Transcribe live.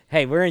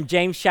Hey, we're in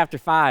James chapter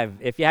 5.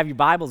 If you have your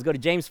Bibles, go to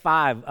James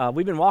 5.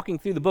 We've been walking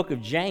through the book of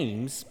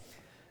James.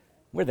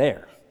 We're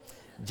there.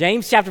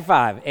 James chapter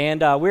 5,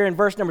 and we're in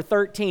verse number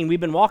 13. We've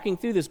been walking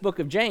through this book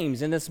of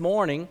James, and this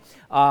morning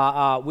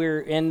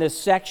we're in this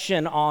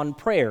section on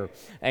prayer.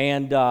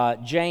 And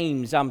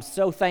James, I'm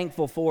so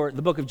thankful for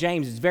the book of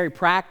James. It's very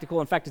practical.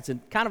 In fact, it's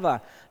kind of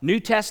a New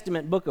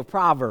Testament book of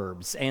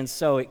Proverbs, and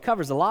so it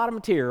covers a lot of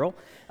material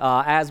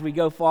as we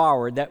go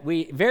forward.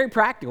 Very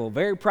practical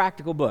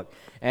book.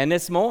 And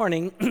this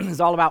morning is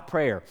all about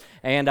prayer.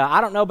 And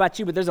I don't know about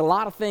you, but there's a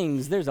lot of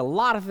things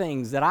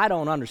that I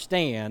don't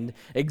understand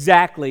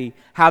exactly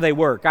how they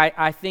work.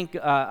 I think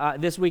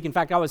this week, in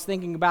fact, I was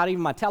thinking about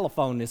even my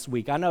telephone this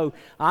week. I know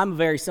I'm a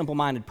very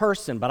simple-minded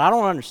person, but I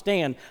don't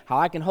understand how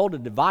I can hold a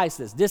device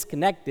that's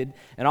disconnected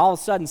and all of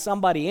a sudden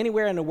somebody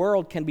anywhere in the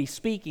world can be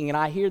speaking and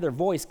I hear their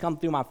voice come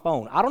through my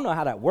phone. I don't know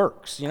how that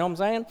works, you know what I'm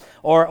saying?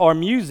 Or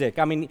music.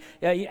 I mean,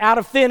 out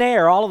of thin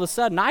air, all of a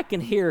sudden I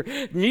can hear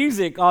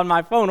music on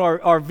my phone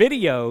or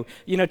video,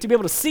 to be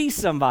able to see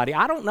somebody.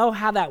 I don't know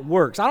how that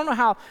works. I don't know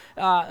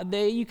how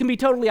you can be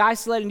totally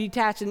isolated and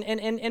detached.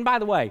 And by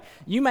the way,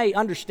 you may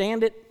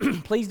understand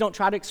it. Please don't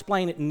try to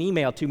explain it in an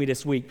email to me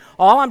this week.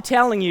 All I'm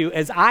telling you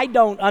is I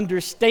don't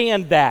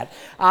understand that.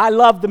 I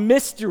love the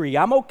mystery.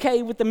 I'm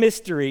okay with the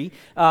mystery.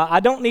 I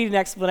don't need an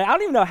explanation. I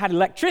don't even know how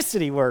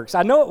electricity works.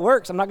 I know it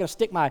works. I'm not going to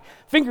stick my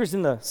fingers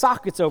in the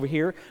sockets over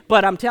here,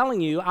 but I'm telling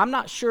you, I'm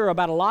not sure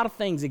about a lot of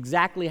things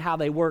exactly how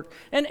they work.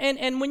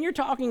 And when you're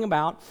talking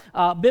about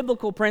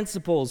biblical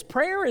principles,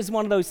 prayer is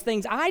one of those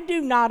things. I do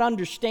not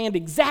understand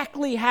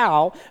exactly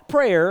how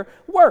prayer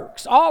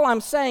works. All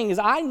I'm saying is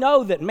I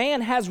know that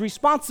man has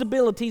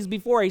responsibilities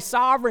before a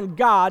sovereign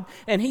God,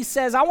 and he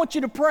says, I want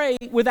you to pray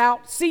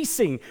without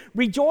ceasing.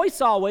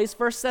 Rejoice always,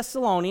 1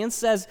 Thessalonians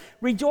says,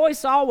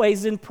 rejoice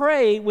always and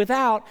pray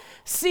without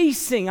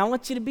ceasing. I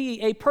want you to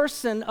be a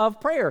person of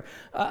prayer.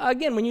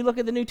 Again, when you look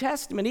at the New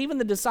Testament, even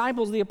the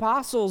disciples, the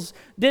apostles,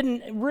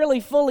 didn't really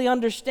fully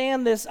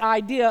understand this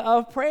idea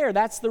of prayer.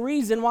 That's the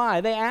reason why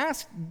they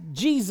asked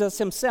Jesus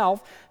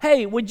himself,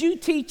 hey, would you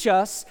teach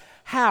us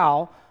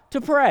how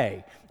to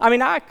pray? I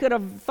mean, I could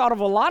have thought of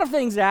a lot of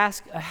things to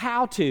ask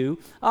how to,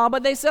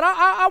 but they said,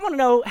 I want to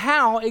know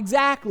how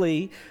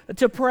exactly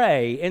to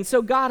pray. And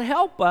so God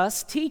help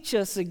us, teach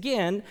us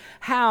again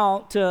how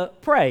to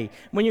pray.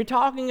 When you're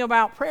talking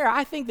about prayer,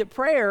 I think that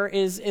prayer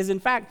is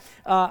in fact,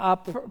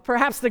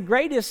 perhaps the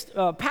greatest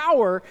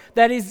power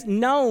that is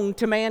known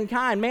to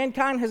mankind.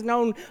 Mankind has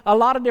known a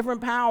lot of different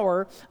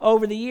power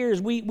over the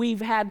years. We've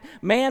had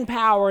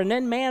manpower, and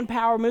then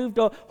manpower moved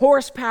to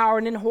horsepower,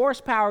 and then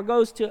horsepower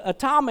goes to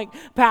atomic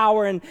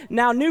power, and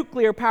now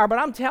nuclear power. But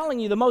I'm telling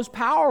you, the most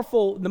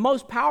powerful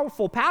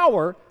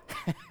power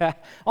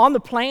on the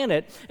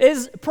planet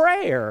is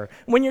prayer.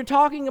 When you're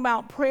talking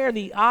about prayer,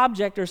 the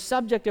object or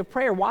subject of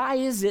prayer, why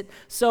is it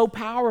so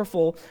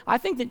powerful? I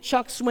think that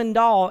Chuck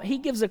Swindoll, he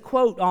gives a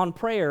quote on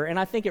prayer, and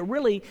I think it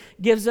really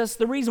gives us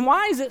the reason.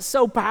 Why is it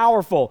so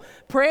powerful?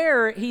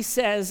 Prayer, he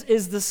says,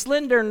 is the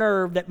slender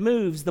nerve that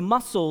moves the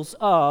muscles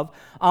of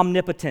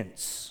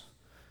omnipotence.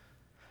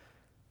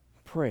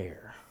 Prayer.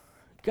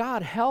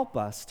 God, help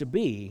us to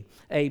be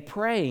a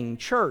praying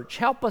church.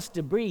 Help us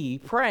to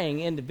be praying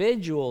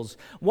individuals.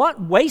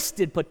 What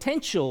wasted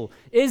potential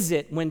is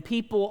it when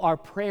people are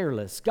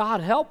prayerless?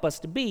 God, help us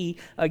to be,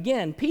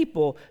 again,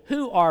 people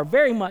who are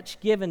very much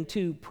given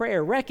to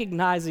prayer,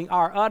 recognizing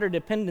our utter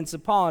dependence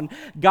upon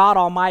God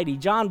Almighty.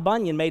 John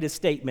Bunyan made a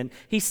statement.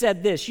 He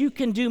said this, you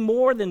can do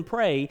more than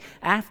pray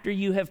after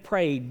you have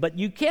prayed, but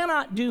you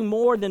cannot do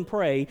more than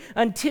pray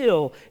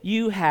until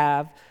you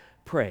have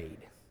prayed.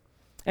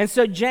 And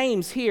so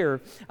James here,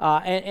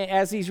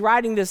 as he's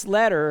writing this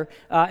letter,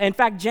 in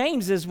fact,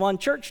 James is one,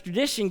 church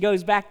tradition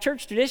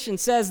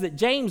says that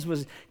James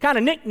was kind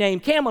of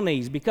nicknamed Camel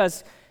Knees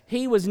because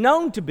he was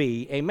known to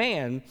be a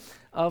man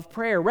of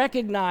prayer,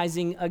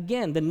 recognizing,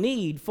 again, the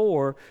need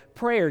for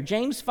prayer.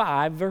 James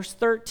 5, verse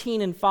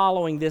 13 and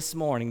following this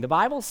morning, the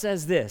Bible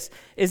says this,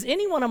 is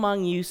anyone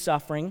among you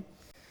suffering?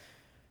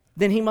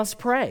 Then he must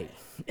pray.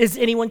 Is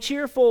anyone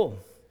cheerful?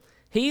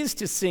 He is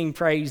to sing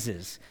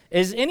praises.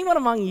 Is anyone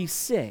among you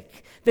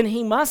sick? Then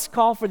he must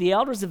call for the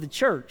elders of the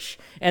church,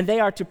 and they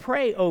are to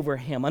pray over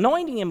him,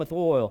 anointing him with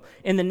oil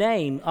in the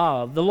name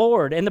of the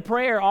Lord. And the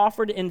prayer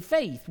offered in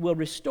faith will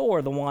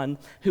restore the one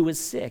who is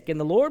sick, and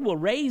the Lord will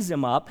raise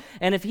him up,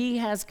 and if he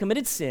has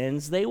committed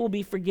sins, they will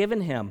be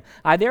forgiven him.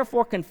 I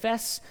therefore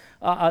confess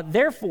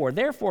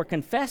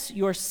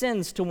your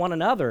sins to one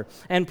another,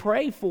 and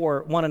pray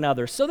for one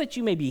another, so that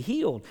you may be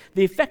healed.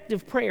 The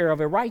effective prayer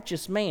of a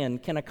righteous man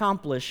can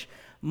accomplish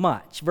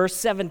much. Verse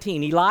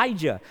 17,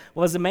 Elijah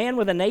was a man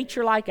with a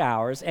nature like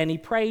ours, and he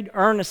prayed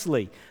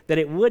earnestly that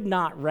it would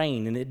not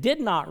rain. And it did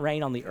not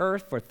rain on the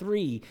earth for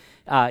 3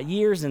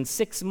 years and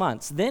 6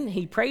 months. Then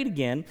he prayed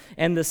again,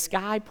 and the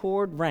sky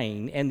poured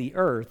rain, and the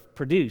earth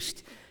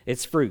produced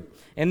its fruit.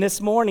 And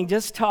this morning,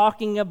 just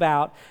talking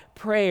about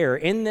prayer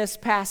in this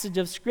passage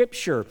of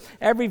Scripture,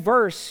 every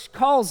verse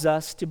calls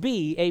us to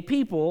be a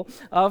people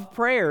of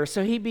prayer.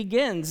 So he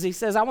begins, he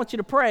says, I want you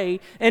to pray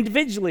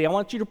individually. I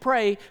want you to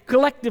pray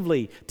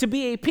collectively. to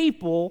be a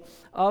people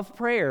of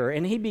prayer.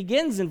 And he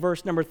begins in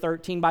verse number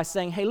 13 by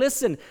saying, hey,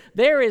 listen,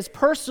 there is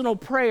personal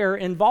prayer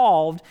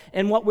involved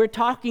in what we're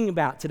talking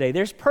about today.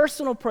 There's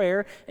personal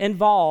prayer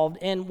involved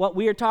in what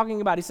we are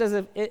talking about. He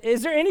says,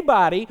 is there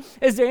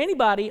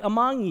anybody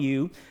among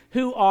you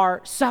who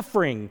are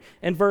suffering,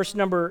 in verse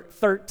number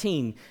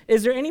 13?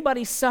 Is there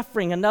anybody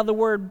suffering? Another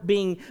word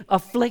being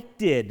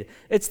afflicted.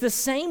 It's the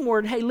same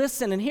word. Hey,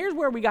 listen, and here's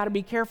where we got to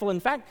be careful. In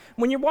fact,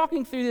 when you're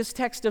walking through this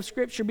text of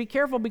Scripture, be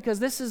careful,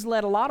 because this has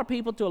led a lot of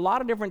people to a lot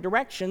of different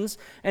directions.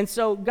 And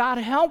so God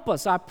help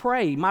us, I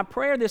pray. My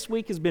prayer this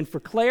week has been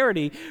for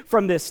clarity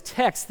from this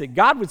text, that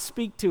God would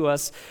speak to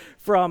us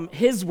from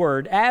His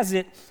Word as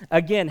it,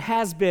 again,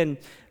 has been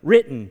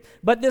written.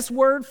 But this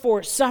word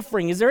for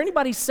suffering, is there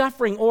anybody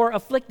suffering or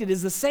afflicted,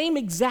 is the same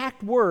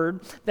exact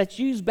word that's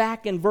used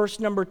back in verse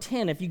number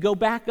 10. If you go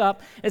back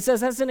up, it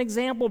says, as an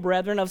example,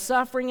 brethren, of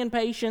suffering and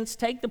patience,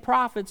 take the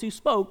prophets who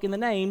spoke in the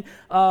name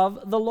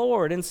of the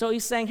Lord. And so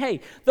he's saying, hey,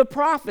 the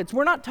prophets,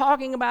 we're not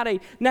talking about a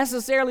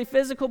necessarily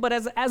physical, but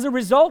as a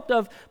result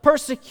of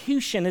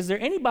persecution, is there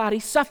anybody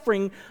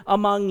suffering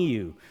among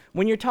you?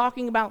 When you're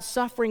talking about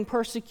suffering,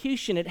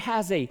 persecution, it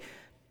has a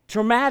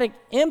traumatic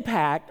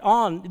impact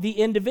on the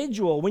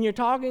individual. When you're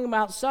talking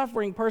about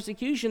suffering,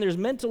 persecution, there's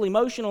mental,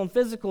 emotional, and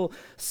physical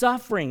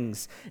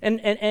sufferings. And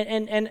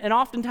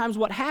oftentimes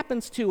what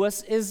happens to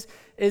us is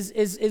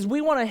we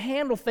want to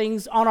handle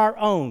things on our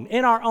own,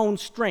 in our own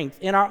strength,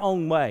 in our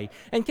own way.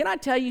 And can I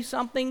tell you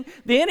something?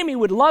 The enemy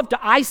would love to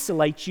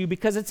isolate you,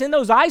 because it's in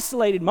those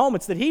isolated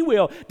moments that he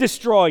will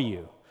destroy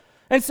you.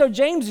 And so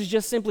James is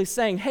just simply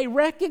saying, hey,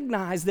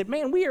 recognize that,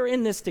 man, we are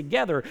in this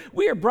together.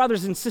 We are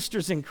brothers and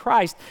sisters in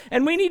Christ,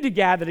 and we need to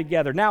gather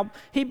together. Now,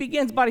 he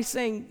begins by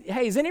saying,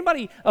 hey, is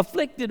anybody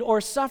afflicted or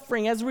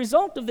suffering as a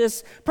result of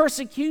this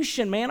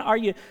persecution, man? Are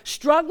you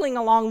struggling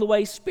along the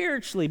way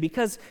spiritually?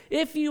 Because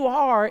if you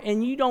are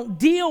and you don't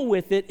deal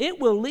with it, it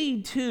will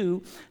lead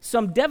to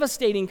some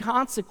devastating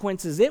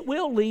consequences. It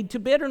will lead to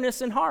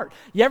bitterness in heart.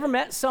 You ever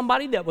met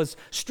somebody that was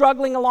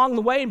struggling along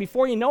the way, and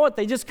before you know it,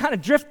 they just kind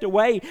of drift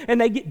away and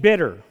they get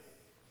bitter?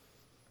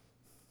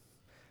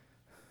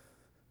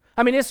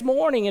 I mean, this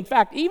morning, in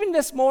fact, even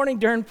this morning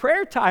during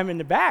prayer time in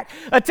the back,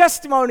 a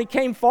testimony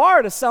came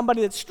forward of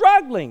somebody that's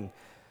struggling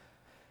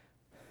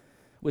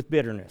with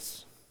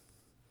bitterness.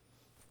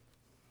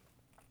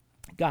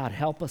 God,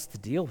 help us to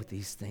deal with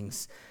these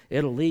things.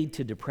 It'll lead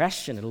to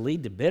depression. It'll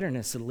lead to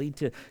bitterness. It'll lead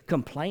to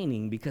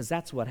complaining, because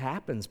that's what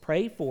happens.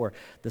 Pray for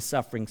the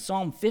suffering.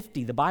 Psalm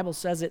 50, the Bible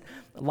says it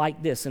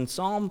like this. In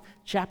Psalm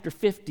chapter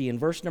 50, in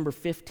verse number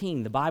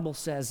 15, the Bible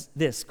says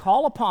this,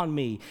 call upon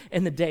me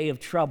in the day of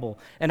trouble,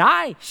 and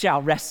I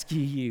shall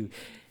rescue you,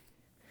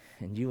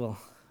 and you will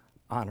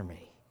honor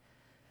me.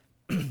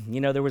 You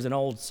know, there was an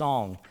old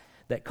song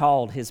that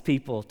called his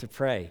people to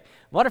pray.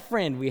 What a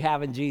friend we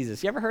have in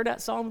Jesus. You ever heard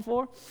that song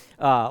before?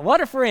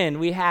 What a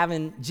friend we have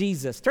in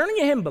Jesus. Turn in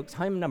your hymn books,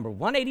 hymn number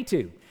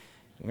 182.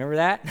 Remember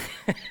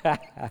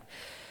that?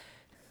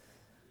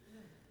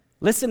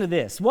 Listen to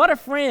this. What a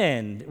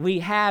friend we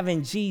have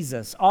in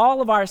Jesus,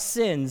 all of our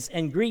sins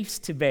and griefs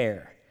to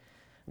bear.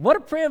 What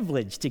a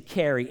privilege to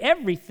carry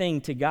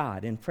everything to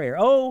God in prayer.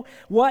 Oh,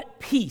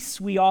 what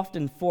peace we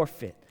often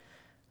forfeit.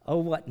 Oh,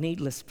 what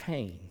needless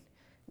pain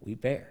we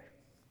bear.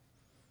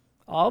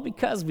 All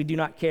because we do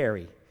not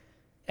carry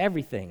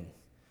everything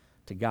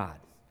to God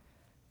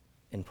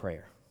in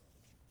prayer.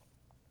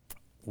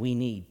 We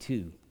need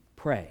to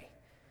pray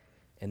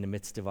in the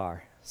midst of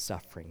our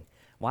suffering.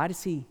 Why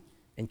does he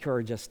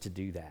encourage us to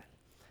do that?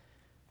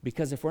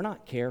 Because if we're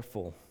not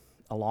careful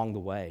along the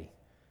way,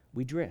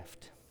 we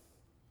drift.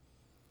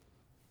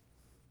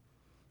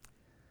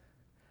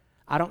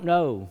 I don't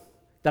know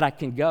that I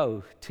can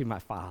go to my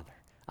Father.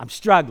 I'm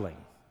struggling.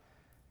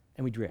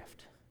 And we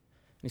drift.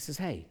 And he says,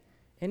 hey,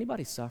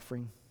 anybody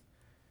suffering,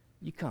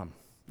 you come.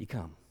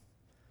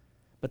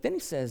 But then he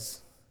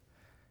says,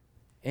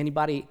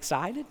 anybody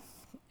excited?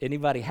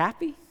 Anybody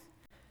happy?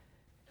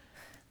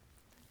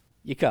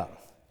 You come.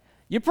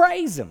 You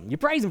praise him.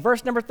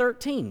 Verse number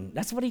 13.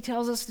 That's what he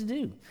tells us to do.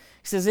 He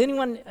says,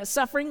 anyone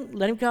suffering,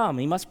 let him come.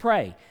 He must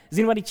pray. Is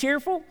anybody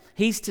cheerful?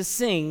 He's to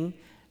sing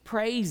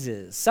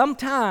praises.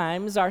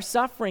 Sometimes our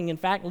suffering, in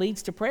fact,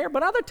 leads to prayer,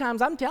 but other times,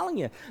 I'm telling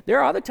you, there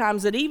are other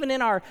times that even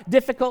in our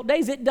difficult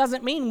days, it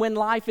doesn't mean when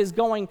life is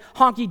going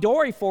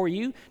honky-dory for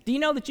you. Do you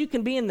know that you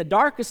can be in the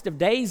darkest of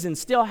days and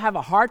still have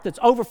a heart that's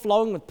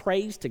overflowing with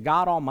praise to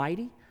God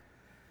Almighty?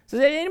 So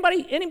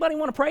anybody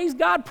want to praise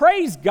God?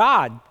 Praise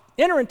God.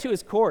 Enter into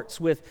his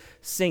courts with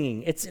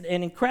singing. It's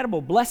an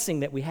incredible blessing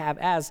that we have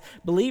as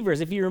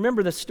believers. If you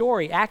remember the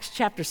story, Acts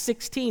chapter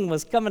 16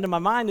 was coming to my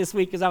mind this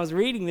week as I was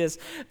reading this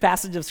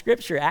passage of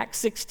Scripture. Acts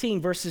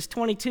 16, verses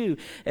 22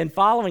 and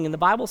following. And the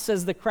Bible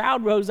says the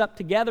crowd rose up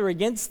together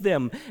against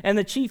them, and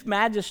the chief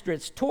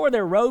magistrates tore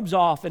their robes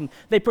off, and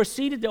they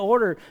proceeded to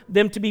order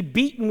them to be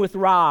beaten with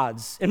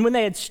rods. And when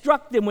they had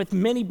struck them with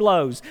many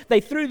blows,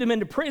 they threw them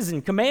into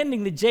prison,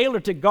 commanding the jailer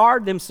to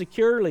guard them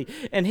securely.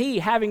 And he,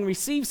 having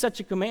received such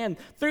a command,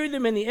 threw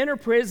them in the inner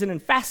prison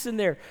and fastened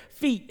their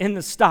feet in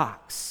the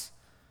stocks.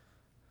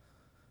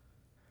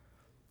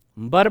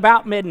 But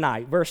about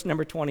midnight, verse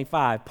number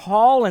 25,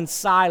 Paul and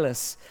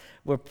Silas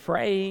were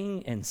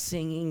praying and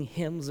singing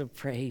hymns of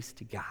praise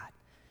to God,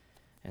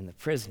 and the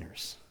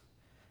prisoners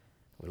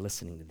were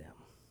listening to them.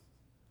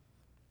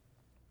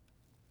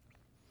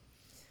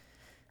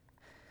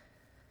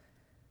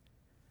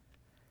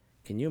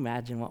 Can you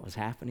imagine what was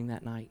happening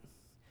that night?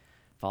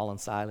 Paul and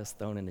Silas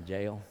thrown into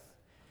jail.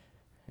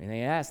 And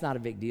it's not a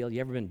big deal.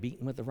 You ever been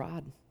beaten with a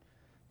rod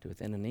to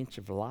within an inch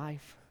of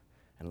life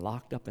and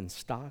locked up in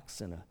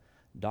stocks in a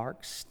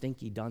dark,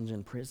 stinky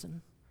dungeon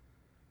prison?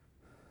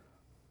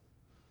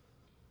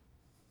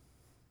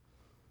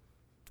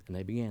 And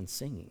they began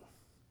singing.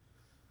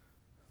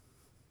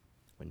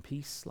 When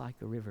peace like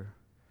a river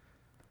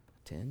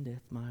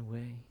tendeth my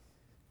way,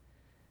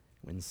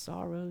 when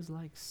sorrows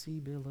like sea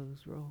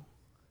billows roll,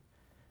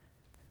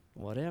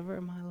 whatever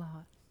my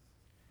lot,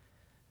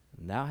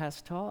 thou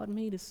hast taught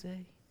me to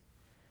say,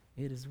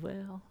 it is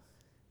well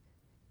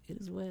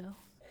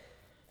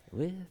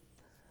with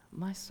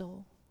my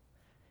soul.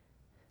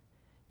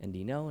 And do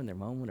you know, in their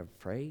moment of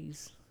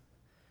praise,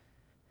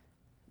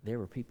 there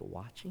were people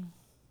watching,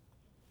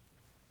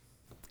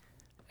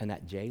 and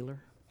that jailer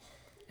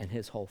and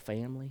his whole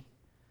family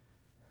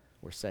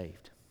were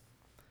saved.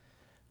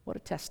 What a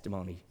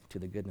testimony to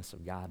the goodness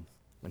of God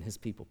when his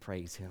people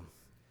praise him.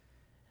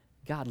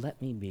 God,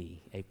 let me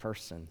be a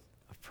person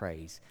of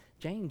praise.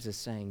 James is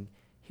saying,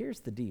 here's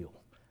the deal.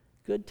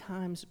 Good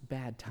times,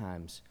 bad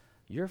times,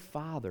 your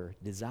Father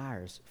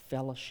desires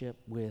fellowship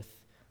with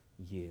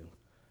you.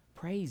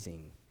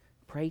 Praising,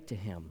 pray to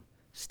him,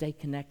 stay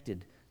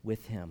connected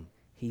with him.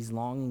 He's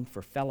longing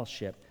for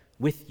fellowship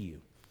with you.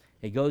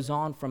 It goes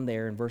on from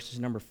there in verses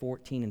number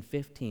 14 and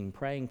 15,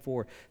 praying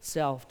for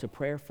self to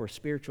prayer for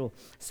spiritual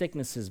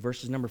sicknesses,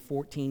 verses number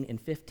 14 and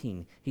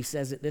 15. He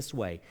says it this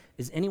way,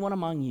 is anyone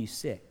among you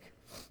sick?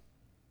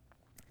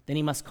 Then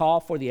he must call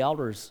for the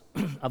elders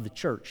of the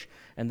church,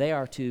 and they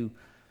are to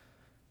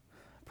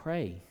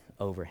pray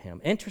over him.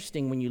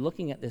 Interesting when you're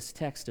looking at this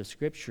text of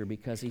Scripture,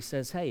 because he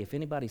says, hey, if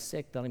anybody's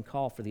sick, let him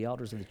call for the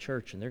elders of the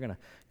church, and they're going to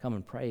come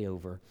and pray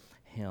over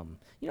him.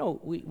 You know,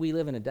 we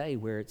live in a day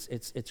where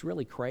it's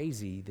really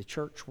crazy. The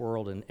church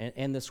world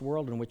and this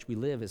world in which we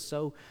live is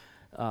so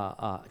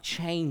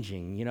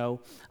changing, you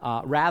know.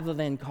 Rather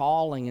than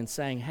calling and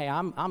saying, hey,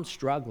 I'm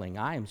struggling,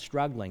 I am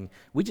struggling,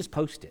 we just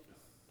post it.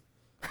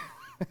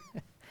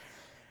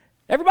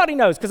 Everybody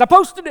knows because I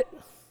posted it.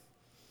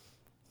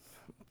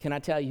 Can I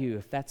tell you,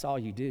 if that's all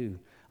you do,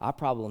 I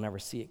probably will never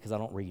see it because I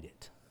don't read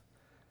it.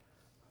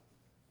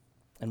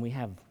 And we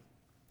have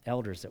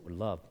elders that would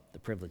love the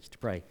privilege to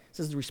pray. It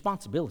says the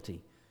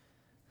responsibility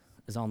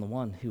is on the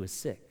one who is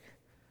sick.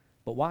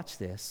 But watch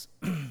this.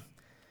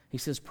 He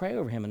says, pray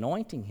over him,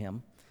 anointing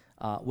him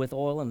with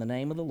oil in the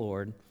name of the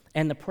Lord.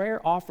 And the prayer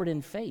offered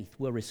in faith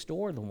will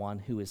restore the one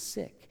who is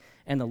sick.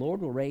 And the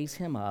Lord will raise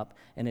him up,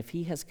 and if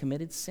he has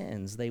committed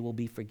sins, they will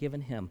be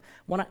forgiven him.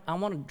 I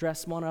want to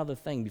address one other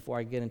thing before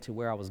I get into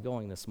where I was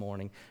going this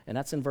morning, and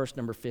that's in verse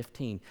number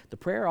 15. The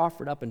prayer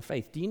offered up in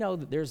faith. Do you know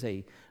that there's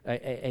a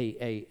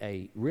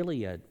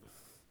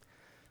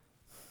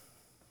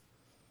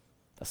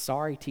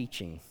sorry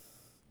teaching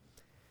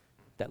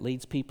that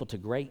leads people to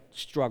great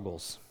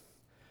struggles?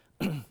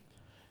 The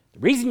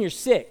reason you're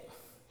sick is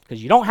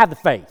because you don't have the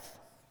faith.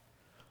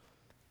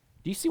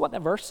 Do you see what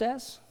that verse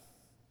says?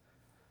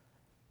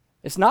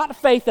 It's not the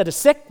faith of the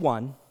sick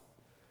one.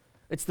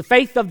 It's the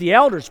faith of the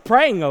elders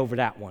praying over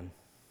that one.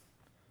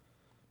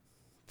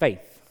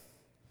 Faith.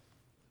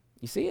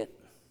 You see it?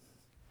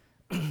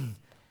 If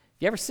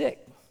you're ever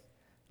sick,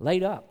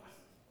 laid up,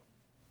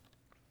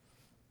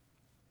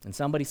 and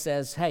somebody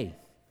says, hey,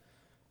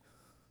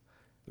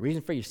 the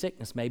reason for your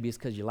sickness maybe is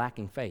because you're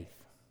lacking faith.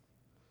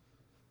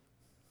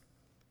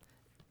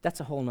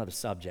 That's a whole nother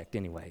subject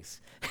anyways.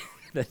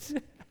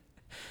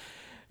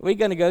 We're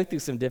going to go through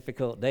some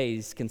difficult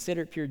days.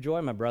 Consider it pure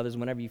joy, my brothers,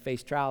 whenever you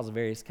face trials of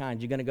various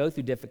kinds. You're going to go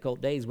through difficult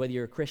days, whether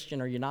you're a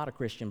Christian or you're not a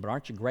Christian. But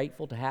aren't you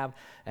grateful to have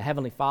a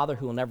Heavenly Father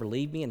who will never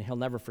leave me and He'll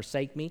never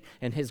forsake me,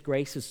 and His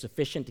grace is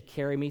sufficient to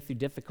carry me through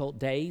difficult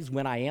days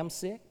when I am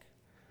sick?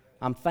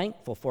 I'm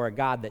thankful for a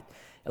God that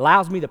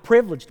allows me the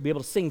privilege to be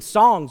able to sing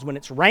songs when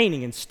it's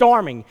raining and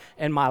storming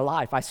in my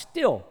life. I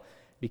still,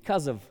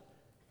 because of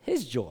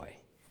His joy,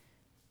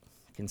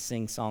 can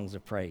sing songs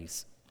of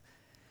praise.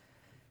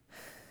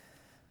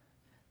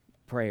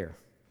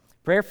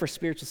 Prayer for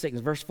spiritual sickness.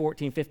 Verse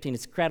 14, 15,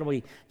 it's an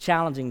incredibly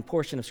challenging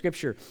portion of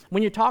Scripture.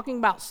 When you're talking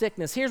about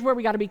sickness, here's where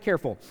we got to be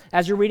careful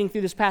as you're reading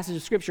through this passage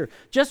of Scripture.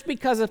 Just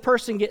because a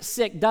person gets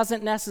sick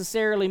doesn't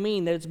necessarily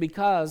mean that it's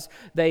because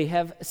they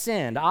have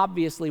sinned.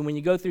 Obviously, when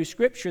you go through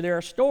Scripture, there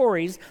are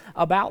stories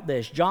about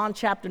this. John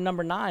chapter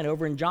number 9,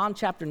 over in John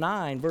chapter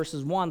 9,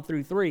 verses 1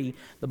 through 3,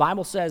 the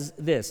Bible says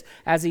this: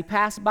 as he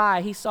passed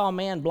by, he saw a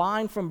man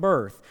blind from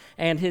birth,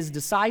 and his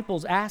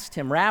disciples asked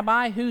him,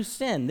 Rabbi, who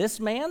sinned, this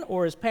man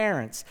or his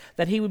parents,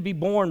 that he would be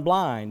born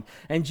blind?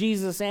 And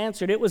Jesus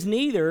answered, it was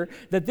neither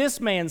that this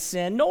man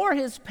sinned nor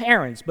his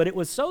parents, but it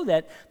was so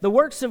that the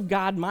works of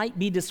God might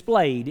be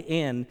displayed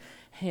in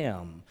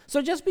him.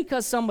 So just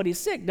because somebody's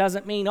sick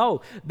doesn't mean, oh,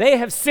 they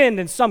have sinned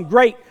in some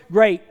great,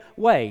 great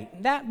way.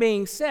 That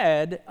being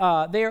said,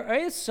 there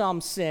is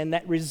some sin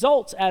that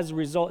results as a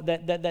result,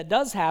 that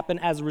does happen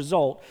as a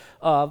result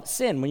of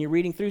sin. When you're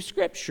reading through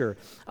Scripture,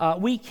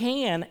 we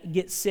can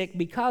get sick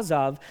because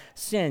of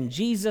sin.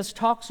 Jesus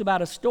talks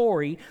about a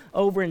story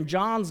over in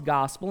John's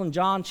Gospel, in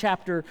John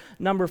chapter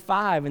number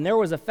 5, and there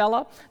was a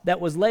fella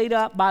that was laid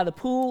up by the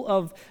pool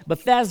of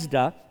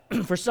Bethesda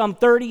for some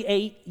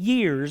 38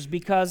 years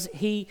because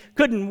he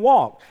couldn't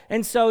walk.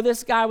 And so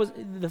this guy was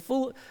the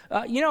fool.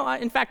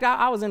 In fact,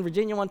 I was in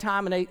Virginia one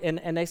time,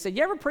 and they said,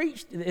 you ever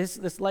preach,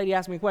 this lady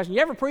asked me a question,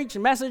 you ever preach a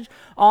message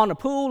on the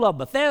pool of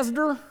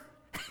Bethesda?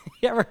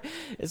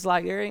 It's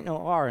like there ain't no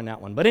R in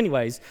that one. But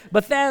anyways,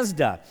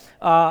 Bethesda,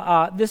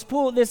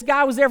 this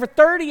guy was there for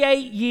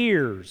 38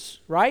 years,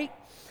 right?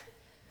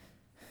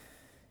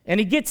 And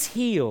he gets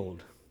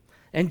healed.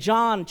 In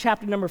John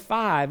chapter number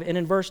 5 and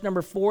in verse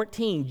number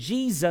 14,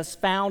 Jesus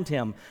found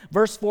him.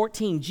 Verse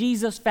 14,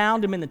 Jesus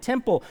found him in the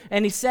temple,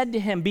 and he said to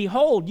him,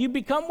 behold, you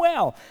become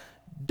well.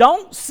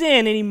 Don't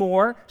sin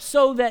anymore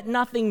so that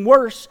nothing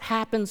worse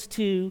happens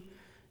to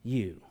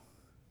you.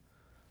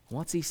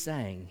 What's he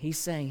saying? He's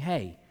saying,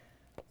 hey,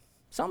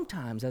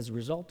 sometimes as a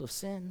result of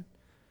sin,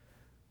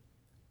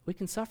 we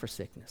can suffer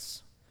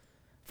sickness.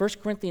 1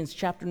 Corinthians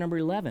chapter number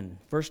 11,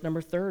 verse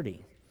number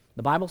 30.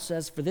 The Bible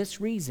says, for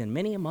this reason,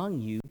 many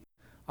among you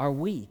are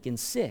weak and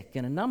sick,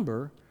 and a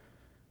number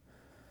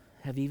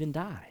have even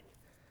died.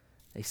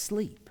 They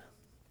sleep.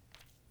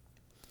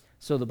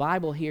 So the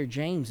Bible here,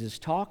 James is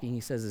talking. He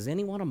says, is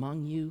anyone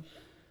among you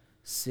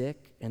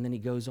sick? And then he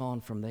goes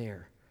on from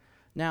there.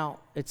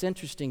 Now, it's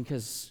interesting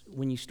because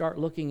when you start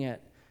looking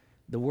at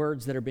the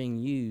words that are being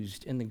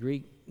used in the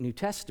Greek New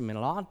Testament,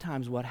 a lot of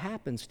times what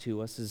happens to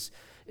us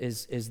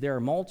is there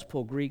are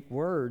multiple Greek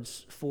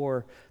words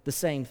for the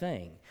same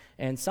thing.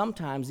 And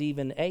sometimes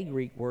even a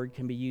Greek word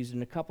can be used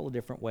in a couple of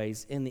different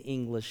ways in the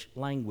English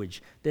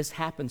language. This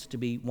happens to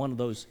be one of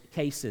those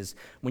cases.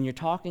 When you're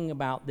talking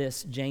about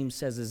this, James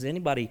says, is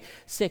anybody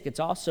sick? It's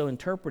also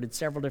interpreted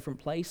several different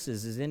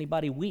places. Is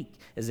anybody weak?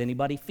 Is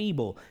anybody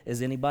feeble?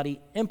 Is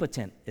anybody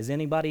impotent? Is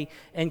anybody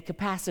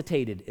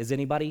incapacitated? Is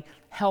anybody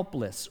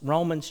helpless?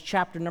 Romans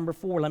chapter number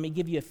 4. Let me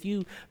give you a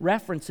few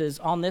references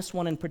on this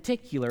one in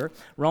particular.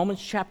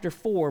 Romans chapter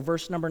 4,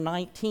 verse number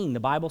 19.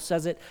 The Bible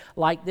says it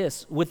like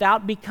this: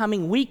 without becoming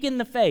weak in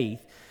the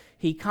faith,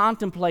 he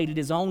contemplated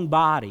his own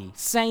body.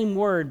 Same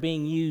word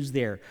being used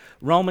there.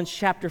 Romans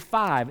chapter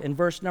 5 and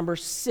verse number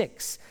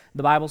 6.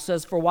 The Bible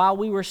says, for while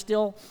we were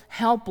still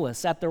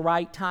helpless, at the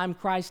right time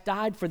Christ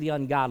died for the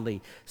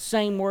ungodly.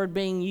 Same word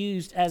being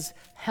used as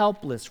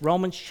helpless.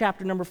 Romans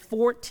chapter number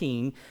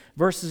 14,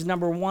 verses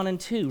number 1 and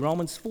 2.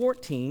 Romans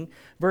 14,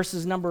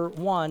 verses number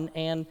 1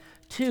 and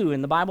 2.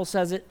 And the Bible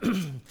says it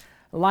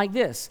like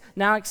this: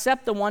 now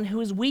accept the one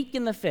who is weak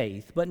in the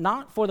faith, but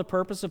not for the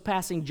purpose of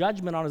passing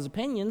judgment on his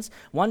opinions.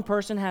 One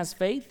person has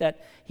faith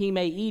that he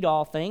may eat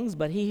all things,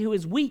 but he who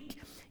is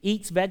weak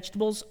eats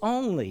vegetables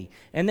only.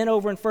 And then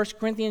over in 1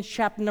 Corinthians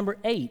chapter number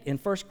 8, in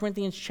 1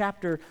 Corinthians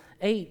chapter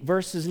 8,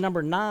 verses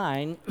number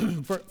 9,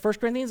 1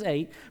 Corinthians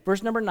 8,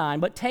 verse number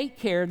 9, but take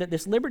care that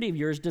this liberty of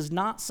yours does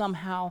not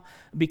somehow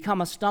become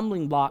a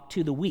stumbling block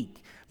to the weak.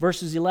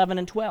 Verses 11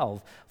 and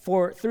 12,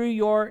 for through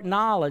your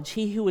knowledge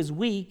he who is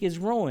weak is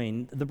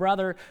ruined, the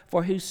brother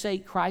for whose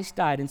sake Christ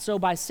died. And so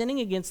by sinning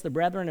against the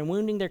brethren and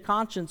wounding their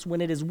conscience when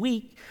it is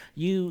weak,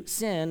 you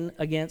sin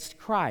against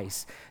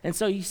Christ. And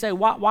so you say,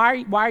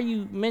 why are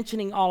you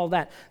mentioning all of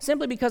that?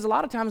 Simply because a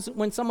lot of times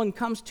when someone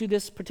comes to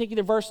this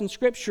particular verse in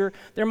Scripture,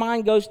 their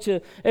mind goes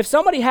to, if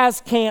somebody has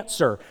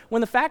cancer,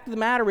 when the fact of the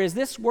matter is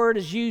this word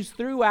is used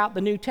throughout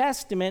the New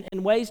Testament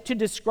in ways to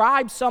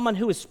describe someone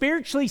who is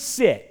spiritually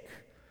sick.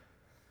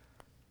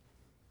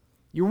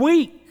 You're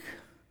weak.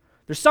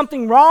 There's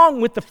something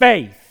wrong with the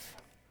faith.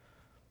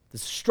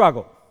 This is a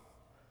struggle.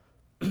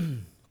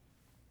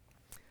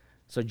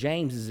 So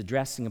James is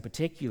addressing a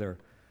particular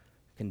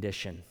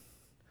condition.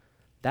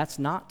 That's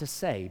not to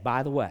say,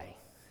 by the way,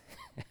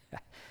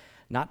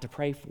 not to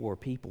pray for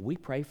people. We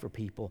pray for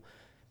people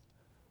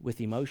with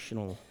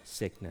emotional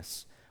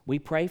sickness. We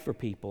pray for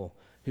people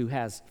who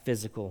has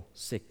physical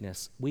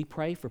sickness. We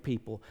pray for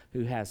people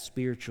who has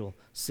spiritual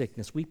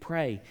sickness. We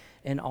pray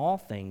in all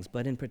things,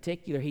 but in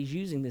particular, he's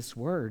using this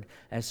word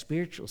as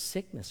spiritual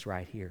sickness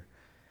right here.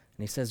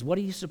 And he says, what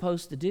are you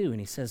supposed to do? And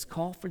he says,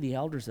 call for the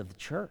elders of the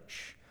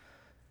church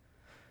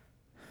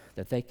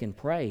that they can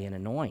pray and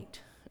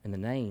anoint in the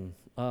name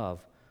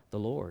of the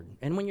Lord.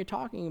 And when you're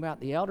talking about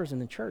the elders in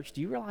the church,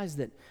 do you realize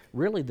that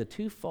really the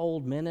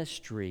twofold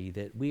ministry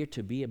that we are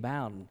to be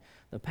about,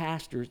 the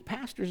pastors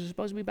are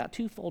supposed to be about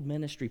twofold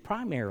ministry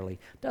primarily.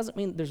 Doesn't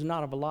mean there's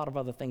not a lot of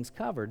other things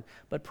covered,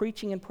 but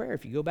preaching and prayer.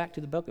 If you go back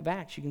to the book of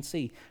Acts, you can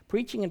see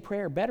preaching and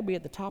prayer better be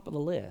at the top of the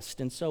list.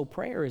 And so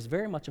prayer is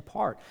very much a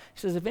part. He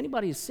says, if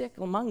anybody is sick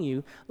among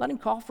you, let him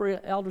call for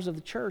elders of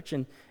the church,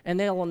 and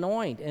they'll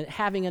anoint. And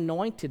having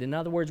anointed, in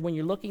other words, when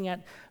you're looking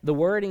at the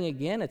wording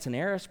again, it's an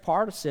aorist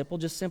participle,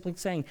 just simply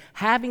saying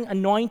having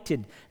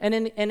anointed.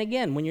 And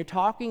again, when you're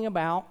talking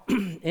about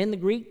in the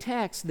Greek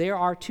text, there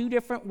are two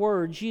different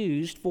words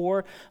used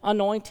for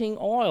anointing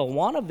oil.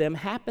 One of them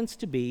happens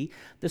to be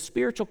the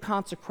spiritual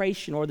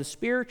consecration or the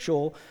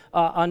spiritual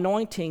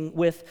anointing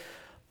with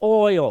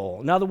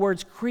oil. In other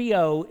words,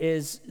 kreo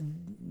is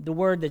the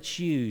word that's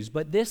used,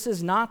 but this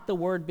is not the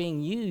word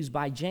being used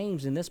by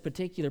James in this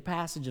particular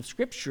passage of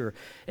Scripture.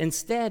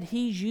 Instead,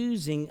 he's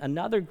using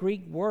another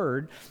Greek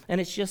word,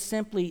 and it's just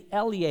simply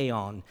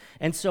eliaion.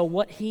 And so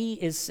what he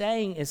is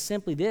saying is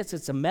simply this.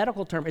 It's a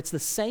medical term. It's the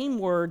same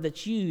word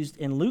that's used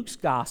in Luke's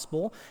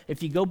gospel.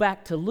 If you go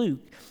back to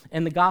Luke,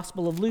 in the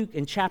Gospel of Luke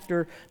in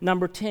chapter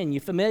number 10, you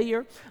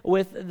familiar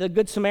with the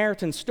Good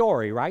Samaritan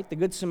story, right? The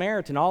Good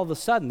Samaritan, all of a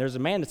sudden, there's a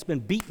man that's been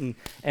beaten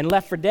and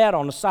left for dead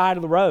on the side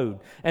of the road.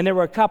 And there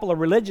were a couple of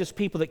religious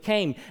people that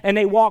came, and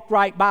they walked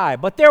right by.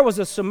 But there was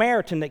a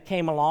Samaritan that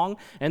came along,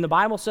 and the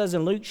Bible says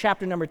in Luke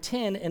chapter number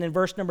 10 and in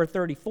verse number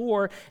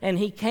 34, and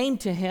he came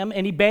to him,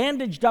 and he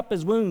bandaged up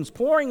his wounds,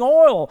 pouring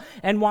oil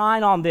and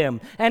wine on them.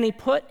 And he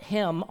put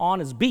him on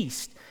his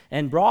beast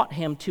and brought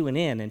him to an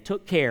inn and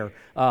took care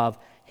of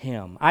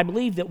him. I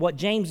believe that what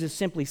James is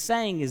simply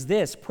saying is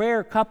this: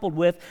 prayer coupled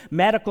with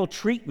medical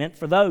treatment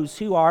for those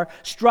who are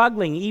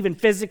struggling, even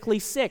physically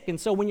sick. And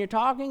so when you're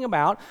talking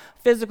about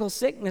physical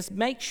sickness,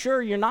 make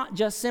sure you're not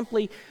just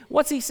simply,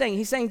 what's he saying?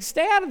 He's saying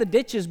stay out of the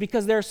ditches,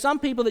 because there are some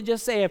people that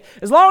just say,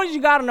 as long as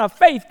you got enough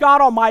faith, God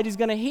Almighty is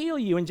going to heal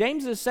you. And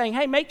James is saying,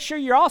 hey, make sure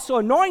you're also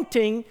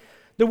anointing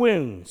the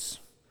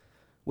wounds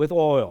with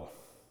oil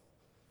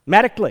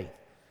medically.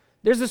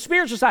 There's a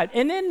spiritual side.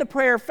 And in the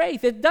prayer of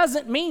faith, it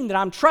doesn't mean that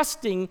I'm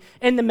trusting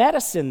in the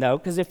medicine, though,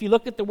 because if you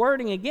look at the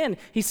wording again,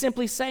 he's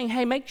simply saying,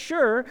 hey, make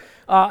sure,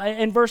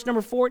 in verse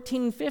number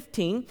 14 and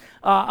 15,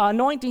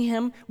 anointing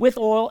him with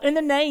oil in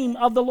the name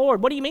of the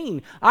Lord. What do you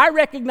mean? I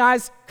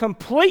recognize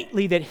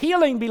completely that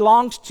healing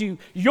belongs to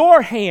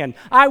your hand.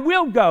 I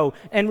will go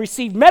and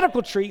receive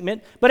medical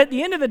treatment, but at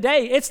the end of the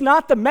day, it's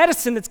not the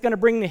medicine that's going to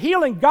bring the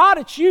healing. God,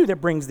 it's you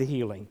that brings the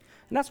healing.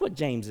 And that's what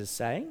James is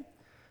saying.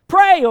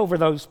 Pray over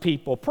those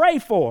people. Pray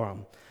for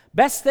them.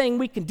 Best thing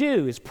we can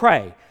do is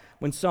pray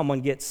when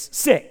someone gets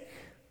sick.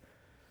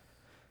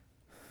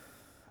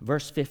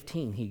 Verse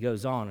 15, he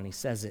goes on and he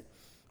says it.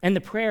 And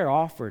the prayer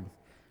offered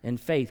in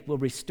faith will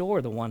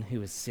restore the one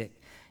who is sick.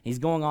 He's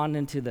going on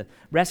into the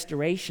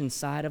restoration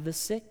side of the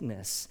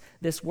sickness.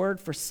 This word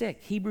for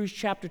sick, Hebrews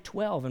chapter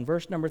 12 and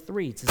verse number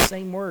 3. It's the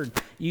same word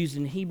used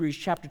in Hebrews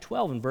chapter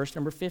 12 and verse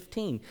number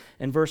 15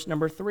 and verse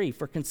number 3.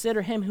 For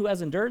consider him who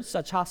has endured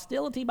such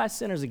hostility by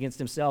sinners against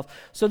himself,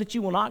 so that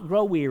you will not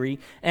grow weary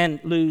and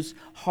lose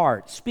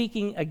heart.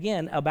 Speaking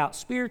again about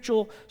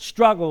spiritual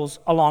struggles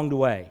along the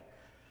way.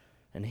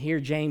 And here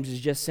James is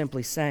just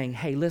simply saying,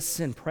 hey,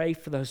 listen, pray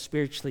for those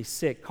spiritually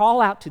sick.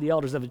 Call out to the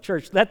elders of the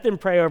church. Let them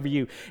pray over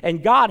you.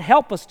 And God,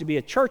 help us to be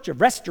a church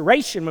of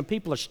restoration when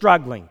people are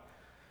struggling.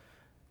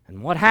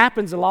 And what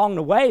happens along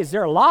the way is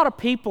there are a lot of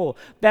people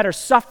that are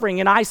suffering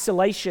in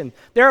isolation.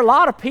 There are a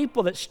lot of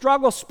people that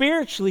struggle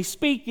spiritually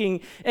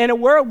speaking in a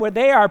world where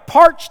they are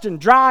parched and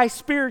dry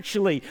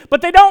spiritually,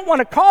 but they don't want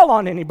to call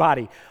on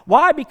anybody.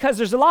 Why? Because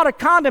there's a lot of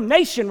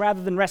condemnation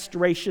rather than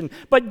restoration.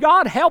 But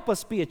God, help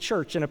us be a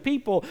church and a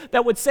people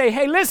that would say,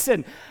 hey,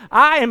 listen,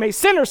 I am a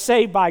sinner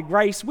saved by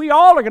grace. We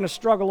all are going to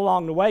struggle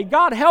along the way.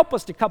 God, help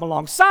us to come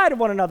alongside of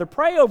one another,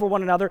 pray over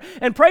one another,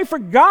 and pray for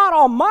God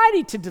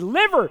Almighty to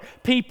deliver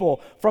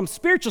people from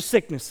spiritual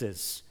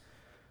sicknesses,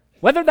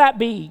 whether that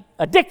be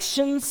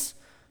addictions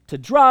to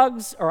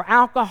drugs or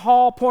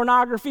alcohol,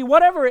 pornography,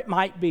 whatever it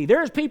might be.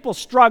 There's people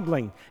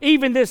struggling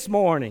even this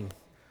morning.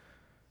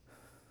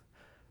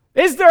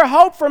 Is there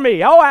hope for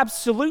me? Oh,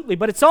 absolutely,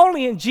 but it's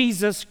only in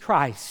Jesus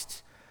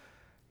Christ.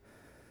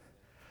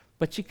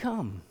 But you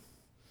come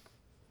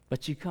to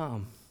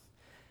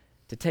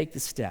take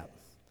the step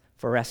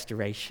for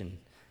restoration.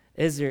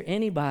 Is there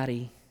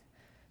anybody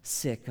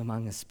sick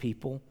among us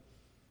people?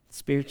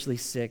 Spiritually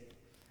sick,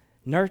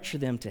 nurture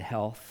them to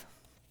health.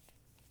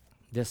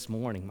 This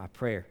morning, my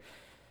prayer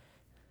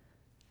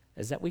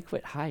is that we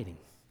quit hiding,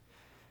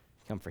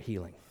 come for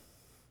healing.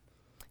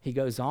 He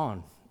goes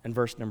on in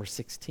verse number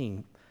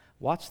 16.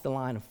 Watch the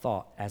line of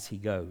thought as he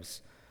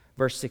goes.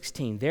 Verse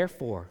 16,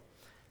 therefore,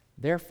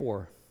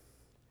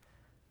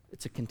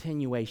 it's a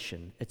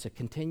continuation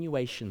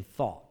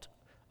thought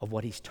of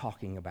what he's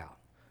talking about.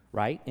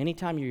 Right?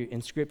 Anytime you're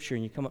in Scripture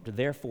and you come up to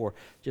therefore,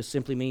 just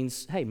simply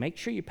means, hey, make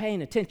sure you're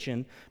paying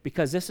attention,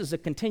 because this is a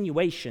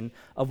continuation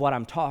of what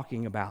I'm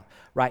talking about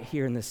right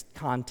here in this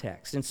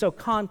context. And so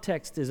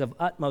context is of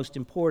utmost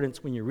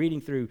importance when you're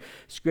reading through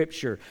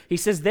Scripture. He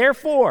says,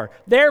 therefore,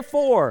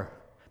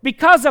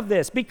 because of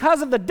this,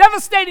 because of the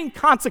devastating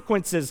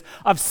consequences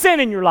of sin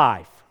in your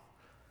life,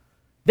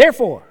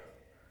 Therefore,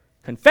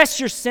 confess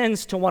your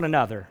sins to one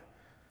another.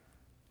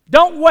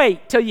 Don't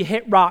wait till you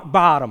hit rock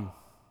bottom.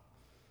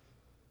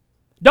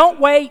 Don't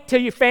wait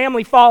till your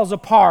family falls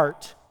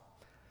apart.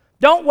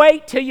 Don't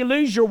wait till you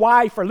lose your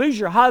wife or lose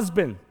your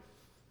husband.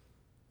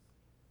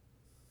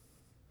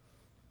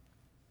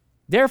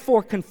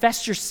 Therefore,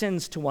 confess your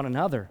sins to one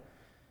another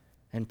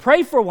and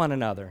pray for one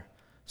another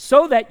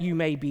so that you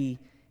may be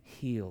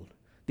healed.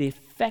 The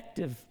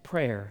effective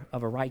prayer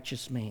of a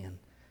righteous man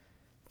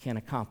can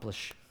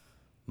accomplish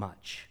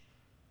much.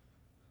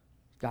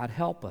 God,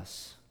 help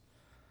us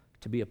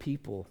to be a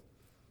people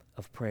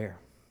of prayer.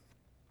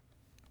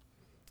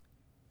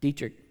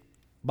 Dietrich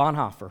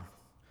Bonhoeffer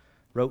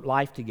wrote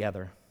Life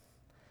Together,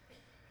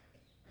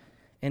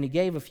 and he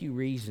gave a few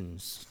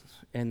reasons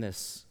in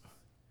this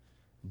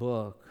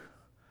book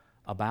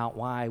about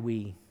why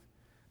we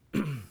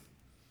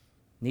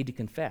need to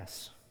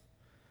confess.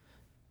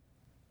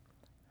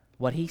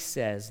 What he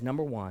says,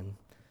 number one,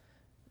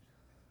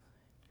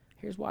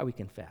 here's why we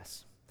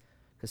confess.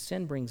 Because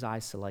sin brings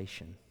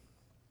isolation.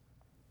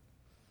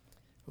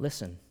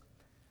 Listen,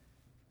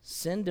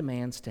 sin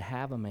demands to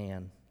have a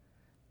man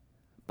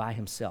by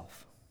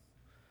himself.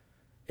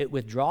 It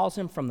withdraws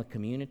him from the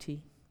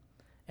community,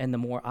 and the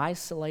more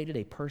isolated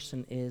a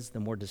person is, the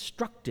more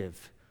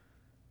destructive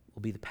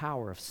will be the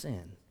power of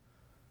sin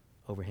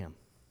over him.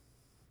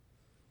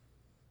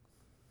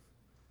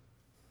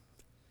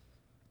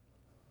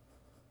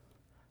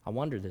 I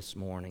wonder this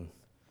morning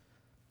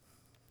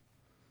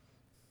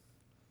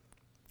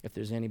if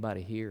there's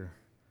anybody here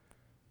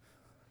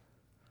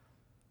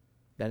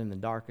that in the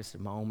darkest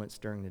of moments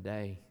during the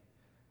day,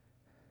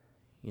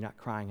 you're not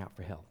crying out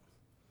for help.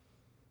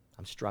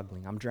 I'm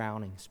struggling. I'm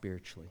drowning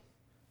spiritually.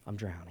 I'm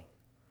drowning.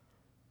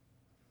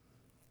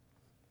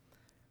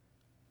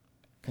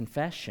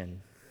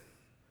 Confession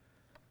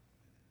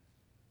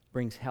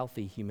brings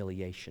healthy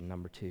humiliation,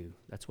 number two.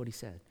 That's what he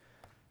said.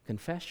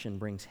 Confession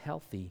brings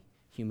healthy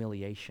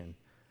humiliation.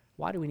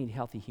 Why do we need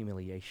healthy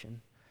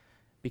humiliation?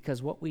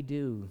 Because what we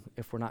do,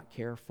 if we're not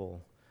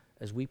careful,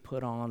 is we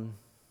put on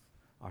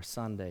our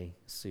Sunday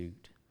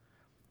suit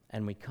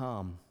and we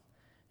come,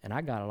 and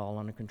I got it all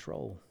under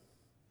control,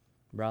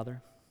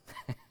 brother.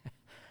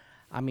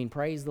 I mean,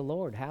 praise the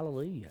Lord,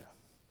 hallelujah.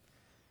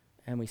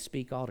 And we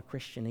speak all the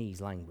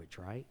Christianese language,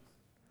 right?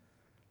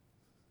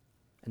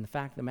 And the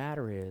fact of the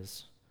matter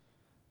is,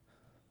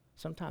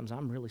 sometimes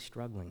I'm really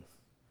struggling,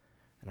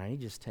 and I need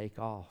to just take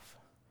off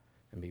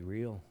and be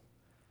real.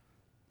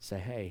 Say,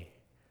 hey,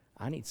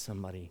 I need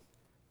somebody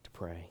to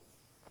pray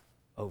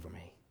over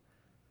me.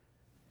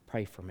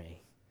 Pray for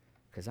me,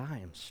 because I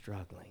am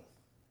struggling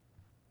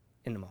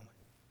in the moment.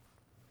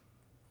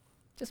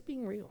 Just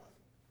being real.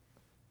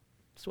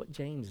 That's what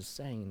James is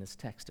saying in this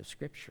text of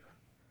Scripture.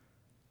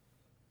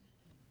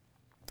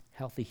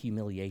 Healthy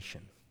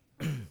humiliation.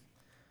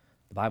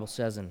 The Bible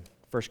says in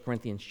 1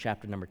 Corinthians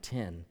chapter number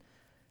 10,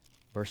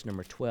 verse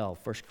number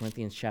 12, 1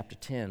 Corinthians chapter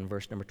 10,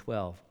 verse number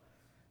 12,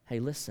 hey,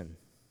 listen.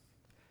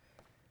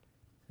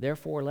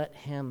 Therefore, let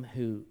him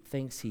who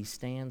thinks he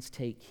stands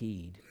take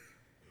heed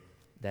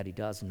that he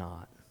does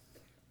not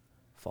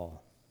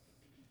fall.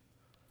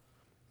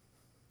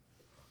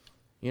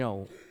 You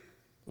know,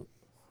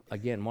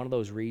 again, one of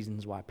those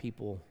reasons why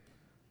people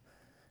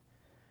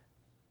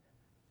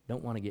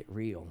don't want to get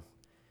real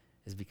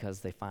is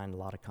because they find a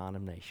lot of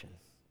condemnation.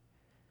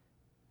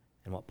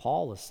 And what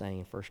Paul is saying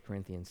in 1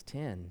 Corinthians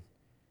 10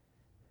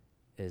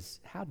 is,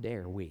 how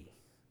dare we,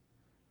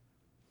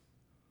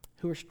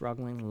 who are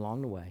struggling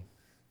along the way,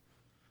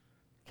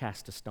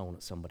 cast a stone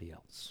at somebody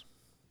else?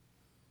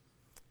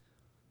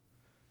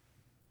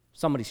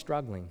 Somebody's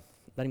struggling,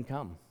 let him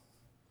come.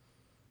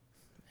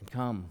 And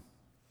come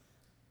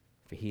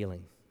for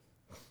healing.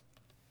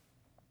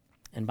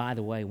 And by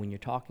the way, when you're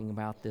talking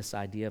about this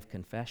idea of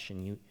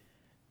confession, you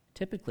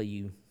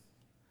typically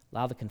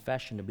allow the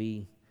confession to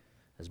be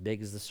as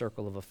big as the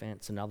circle of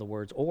offense, in other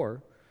words,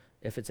 or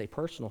if it's a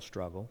personal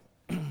struggle,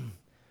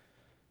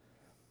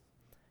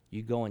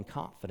 you go in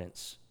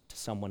confidence to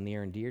someone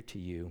near and dear to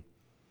you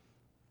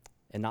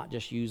and not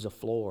just use a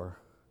floor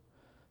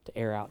to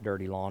air out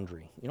dirty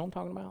laundry. You know what I'm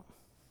talking about?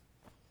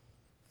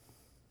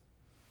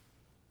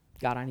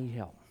 God, I need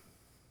help.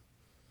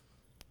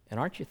 And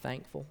aren't you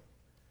thankful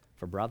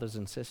for brothers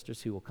and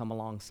sisters who will come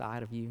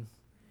alongside of you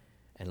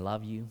and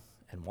love you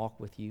and walk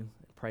with you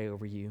and pray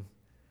over you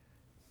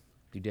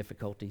through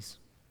difficulties?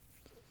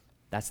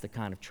 That's the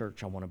kind of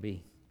church I want to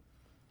be.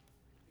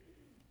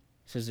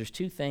 He says there's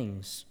two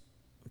things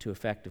to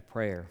effective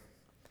prayer.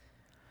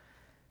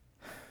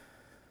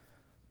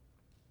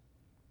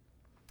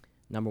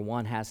 Number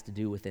one has to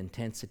do with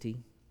intensity,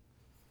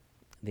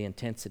 the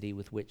intensity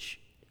with which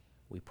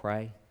we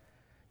pray.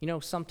 You know,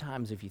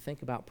 sometimes if you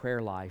think about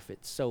prayer life,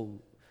 it's so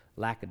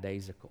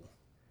lackadaisical.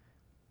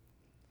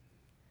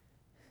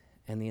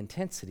 And the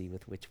intensity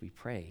with which we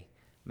pray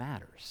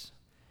matters.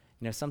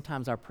 You know,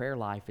 sometimes our prayer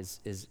life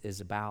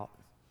is about,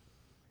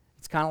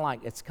 it's kind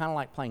of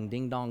like playing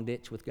ding dong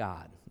ditch with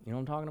God. You know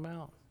what I'm talking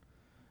about?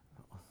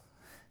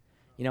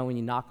 You know when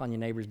you knock on your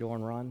neighbor's door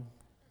and run?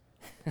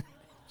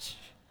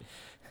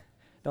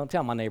 Don't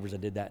tell my neighbors I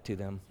did that to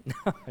them.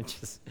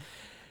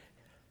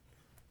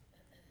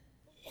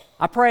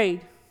 I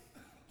prayed.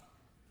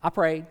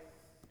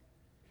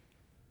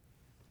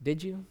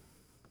 Did you?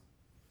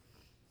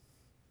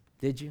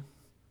 Did you?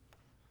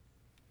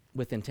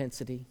 With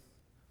intensity?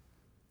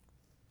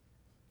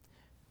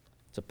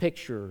 It's a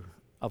picture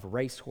of a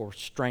racehorse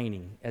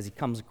straining as he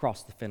comes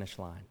across the finish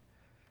line.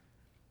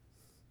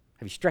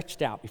 Have you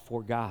stretched out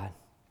before God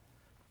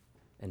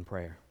in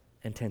prayer?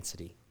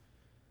 Intensity.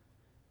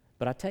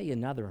 But I tell you,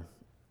 another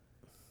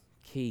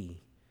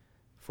key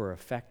for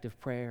effective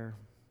prayer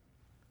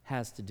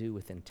has to do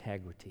with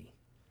integrity.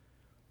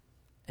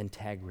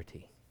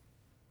 Integrity.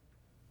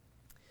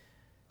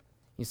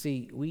 You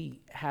see, we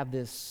have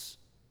this,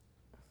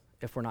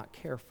 if we're not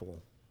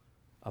careful,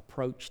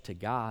 approach to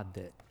God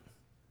that,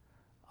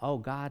 oh,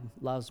 God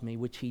loves me,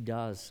 which He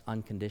does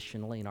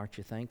unconditionally, and aren't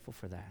you thankful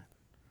for that?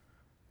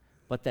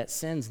 But that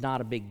sin's not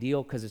a big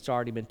deal because it's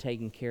already been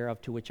taken care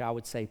of, to which I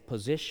would say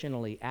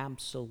positionally,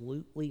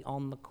 absolutely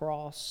on the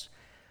cross.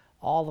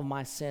 All of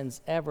my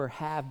sins ever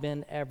have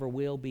been, ever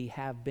will be,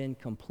 have been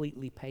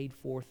completely paid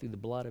for through the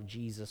blood of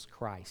Jesus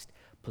Christ.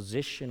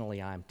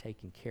 Positionally, I am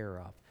taken care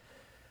of.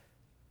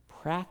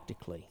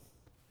 Practically,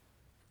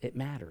 it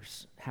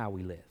matters how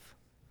we live.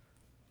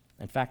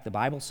 In fact, the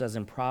Bible says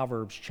in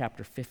Proverbs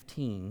chapter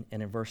 15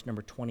 and in verse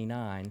number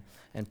 29,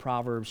 and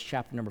Proverbs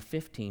chapter number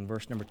 15,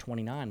 verse number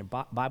 29,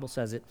 the Bible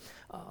says it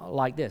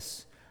like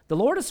this: the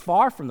Lord is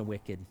far from the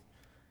wicked,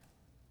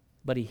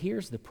 but He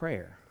hears the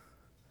prayer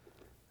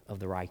of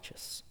the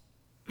righteous.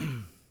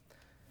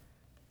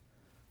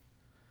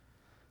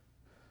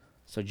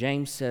 So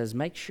James says,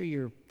 make sure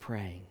you're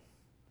praying.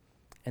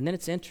 And then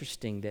it's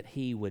interesting that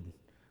he would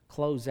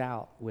close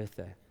out with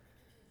an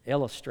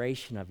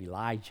illustration of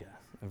Elijah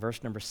in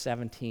verse number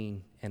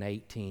 17 and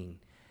 18.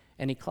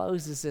 And he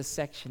closes this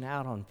section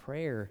out on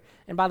prayer.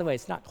 And by the way,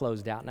 it's not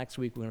closed out. Next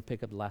week we're going to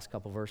pick up the last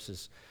couple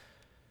verses.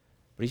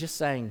 But he's just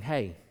saying,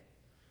 hey,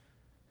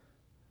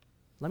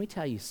 let me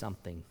tell you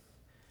something.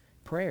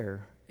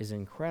 Prayer is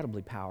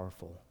incredibly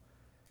powerful.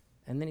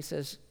 And then he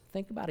says,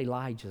 think about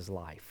Elijah's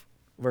life.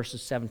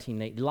 Verses 17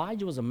 and 8.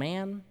 Elijah was a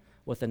man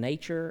with a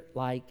nature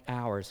like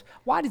ours.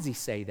 Why does he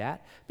say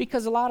that?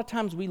 Because a lot of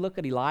times we look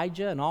at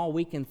Elijah and all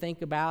we can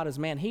think about is,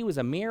 man, he was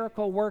a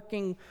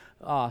miracle-working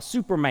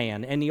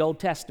Superman in the Old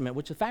Testament,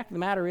 which the fact of the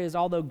matter is,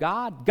 although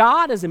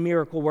God is a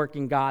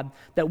miracle-working God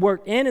that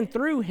worked in and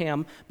through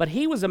him, but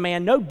he was a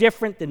man no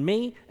different than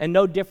me and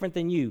no different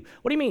than you.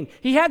 What do you mean?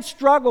 He had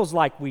struggles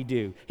like we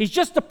do. He's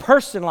just a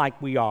person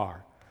like we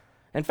are.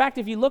 In fact,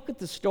 if you look at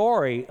the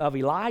story of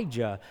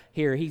Elijah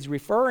here, he's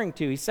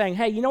saying,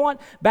 hey, you know what?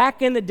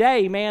 Back in the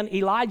day, man,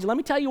 Elijah, let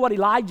me tell you what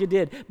Elijah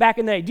did back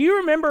in the day. Do you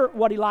remember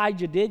what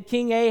Elijah did?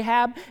 King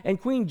Ahab and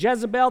Queen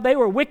Jezebel, they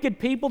were wicked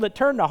people that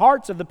turned the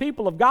hearts of the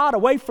people of God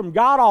away from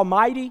God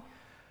Almighty.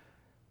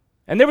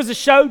 And there was a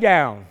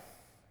showdown.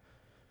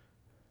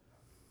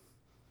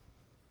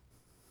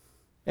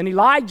 And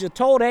Elijah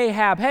told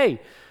Ahab,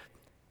 hey,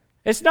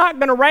 it's not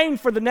going to rain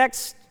for the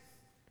next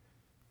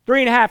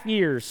 3.5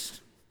 years.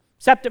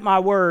 Except at my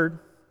word,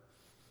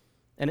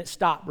 and it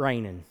stopped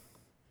raining,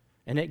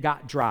 and it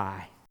got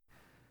dry.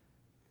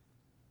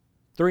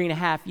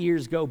 3.5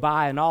 years go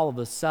by, and all of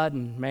a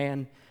sudden,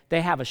 man, they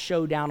have a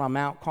showdown on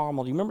Mount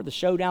Carmel. Do you remember the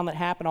showdown that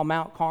happened on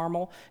Mount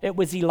Carmel? It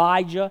was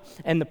Elijah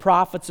and the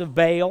prophets of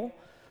Baal.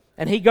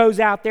 And he goes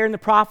out there, and the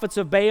prophets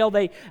of Baal,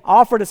 they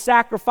offered a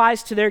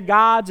sacrifice to their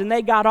gods, and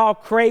they got all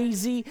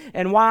crazy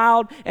and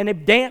wild, and they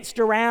danced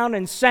around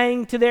and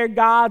sang to their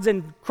gods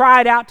and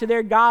cried out to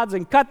their gods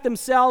and cut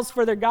themselves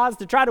for their gods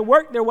to try to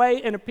work their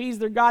way and appease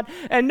their God,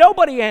 and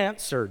nobody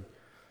answered.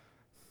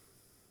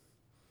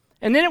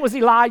 And then it was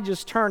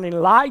Elijah's turn, and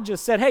Elijah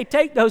said, hey,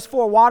 take those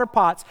 4 water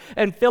pots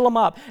and fill them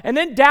up, and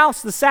then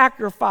douse the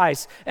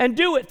sacrifice, and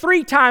do it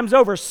 3 times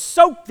over.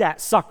 Soak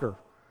that sucker.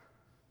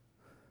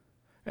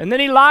 And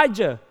then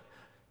Elijah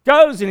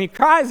goes and he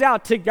cries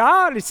out to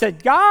God. He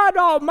said, God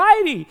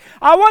Almighty,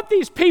 I want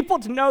these people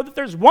to know that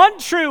there's one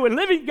true and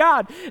living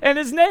God, and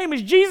His name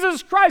is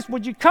Jesus Christ.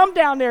 Would you come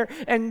down there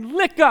and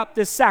lick up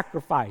this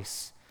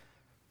sacrifice?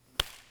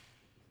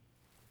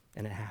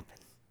 And it happened.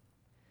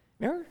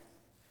 Remember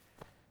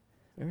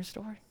the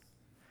story?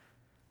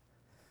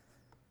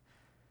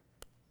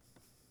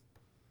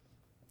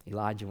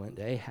 Elijah went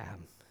to Ahab,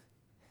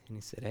 and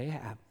he said,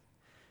 Ahab,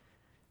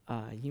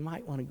 you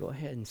might want to go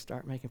ahead and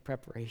start making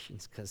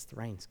preparations because the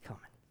rain's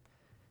coming.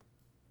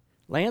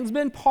 Land's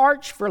been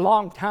parched for a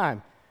long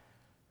time.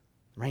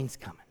 Rain's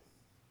coming.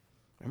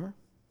 Remember?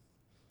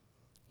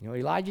 You know what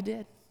Elijah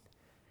did?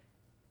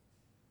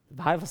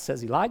 The Bible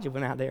says Elijah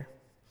went out there,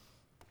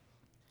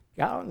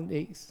 got on his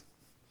knees,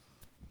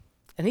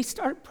 and he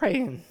started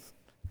praying.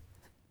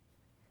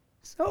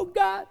 So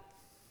God,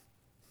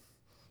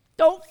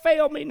 don't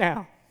fail me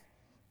now.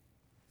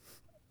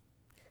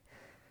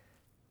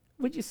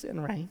 Would you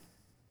send rain?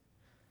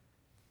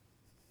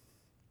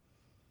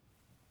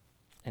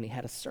 And he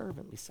had a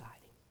servant beside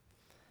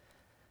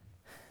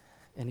him.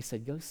 And he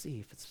said, go see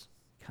if it's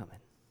coming.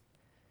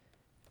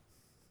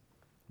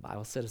 The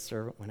Bible said a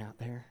servant went out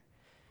there.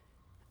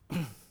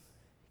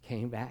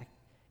 came back,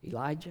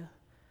 Elijah,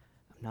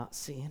 I'm not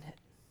seeing it.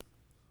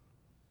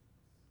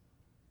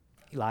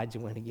 Elijah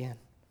went again.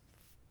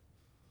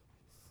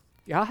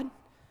 God,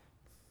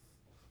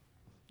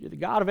 you're the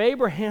God of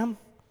Abraham,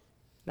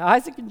 and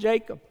Isaac, and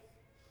Jacob.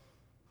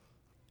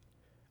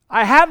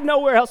 I have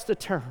nowhere else to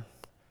turn.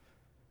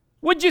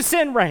 Would you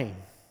send rain?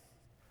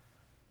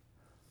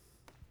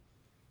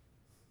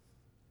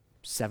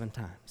 7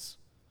 times.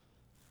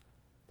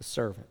 The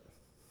servant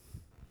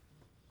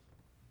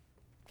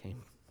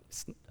came.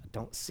 I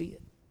don't see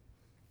it.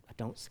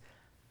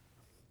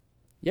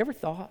 You ever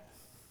thought,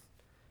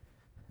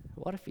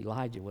 what if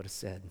Elijah would have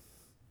said,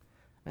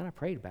 man, I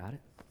prayed about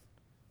it.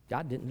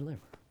 God didn't deliver.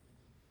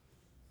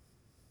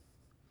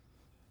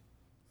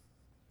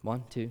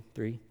 1, 2,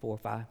 3, 4,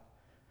 5.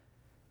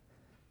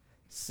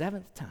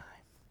 7th time.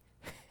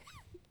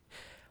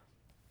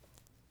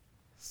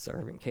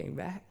 Servant came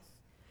back.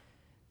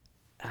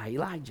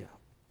 Elijah,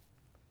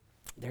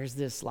 there's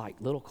this like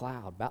little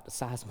cloud about the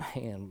size of my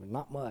hand, but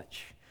not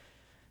much.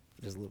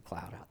 There's a little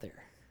cloud out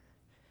there.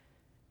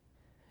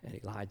 And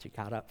Elijah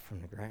got up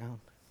from the ground.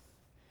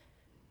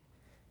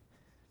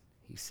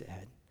 He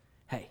said,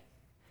 hey,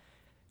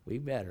 we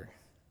better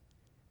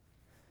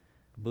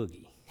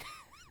boogie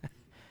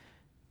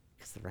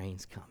because the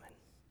rain's coming.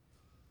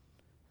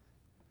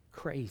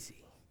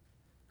 Crazy.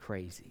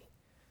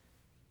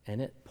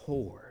 And it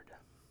poured.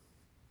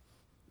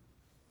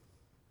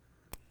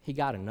 He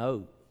got a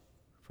note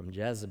from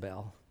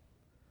Jezebel.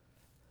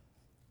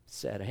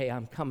 Said, hey,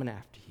 I'm coming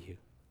after you.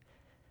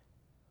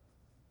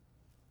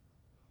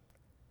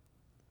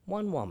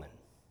 One woman.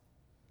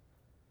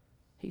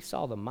 He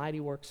saw the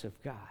mighty works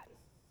of God.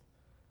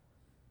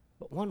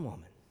 But one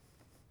woman.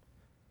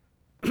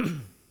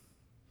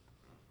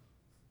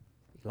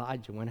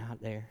 Elijah went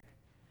out there.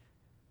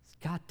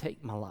 Said, God,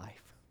 take my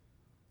life.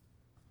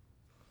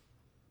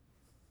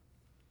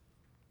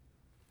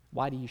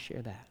 Why do you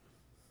share that?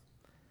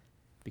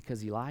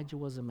 Because Elijah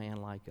was a man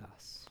like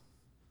us.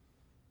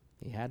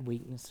 He had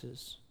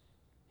weaknesses.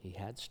 He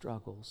had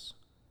struggles.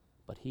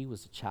 But he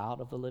was a child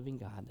of the living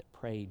God that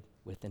prayed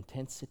with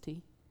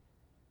intensity.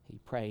 He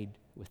prayed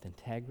with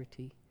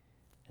integrity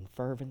and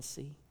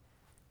fervency.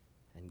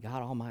 And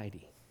God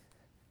Almighty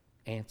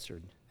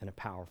answered in a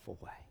powerful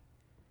way.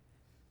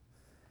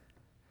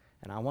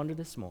 And I wonder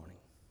this morning,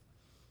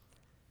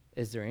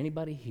 is there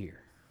anybody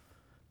here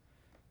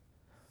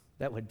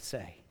that would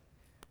say,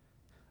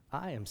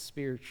 I am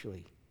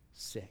spiritually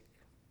sick.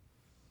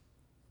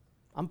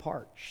 I'm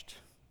parched.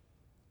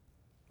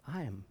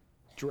 I am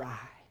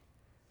dry.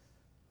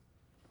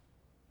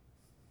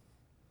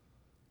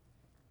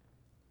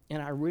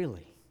 And I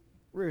really,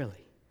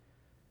 really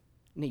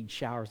need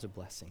showers of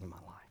blessing in my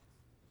life.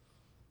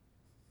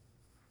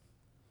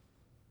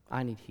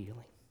 I need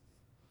healing.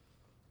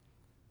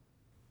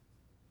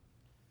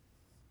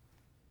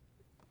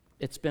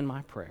 It's been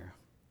my prayer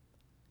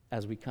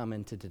as we come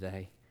into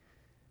today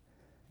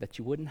that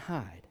you wouldn't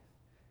hide,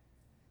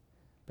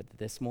 but that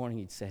this morning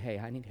you'd say, hey,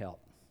 I need help.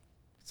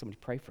 Somebody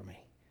pray for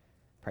me.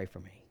 Pray for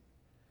me.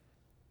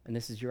 And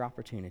this is your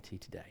opportunity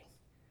today.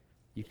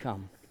 You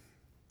come.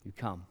 You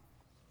come.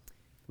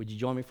 Would you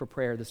join me for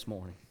prayer this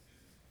morning?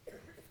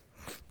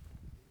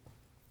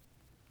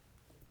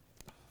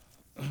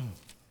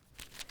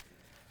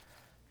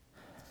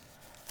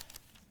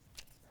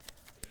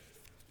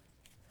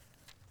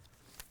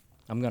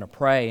 I'm going to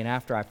pray, and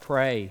after I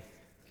pray,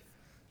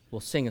 we'll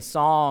sing a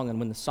song, and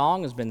when the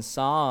song has been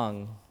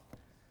sung,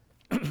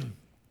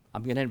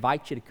 I'm going to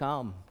invite you to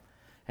come.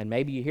 And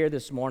maybe you're here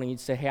this morning, you'd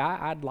say, hey,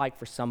 I'd like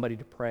for somebody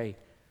to pray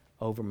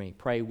over me,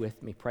 pray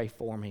with me, pray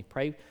for me,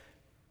 pray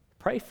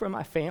for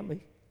my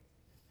family.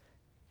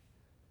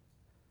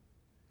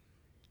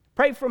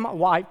 Pray for my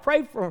wife,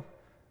 pray for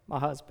my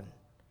husband.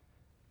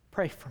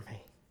 Pray for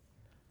me.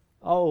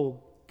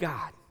 Oh,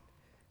 God,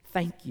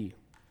 thank you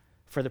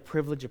for the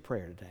privilege of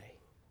prayer today.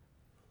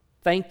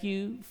 Thank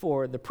you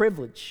for the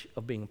privilege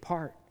of being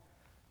part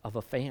of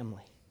a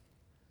family.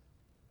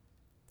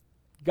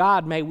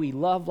 God, may we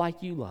love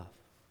like you love.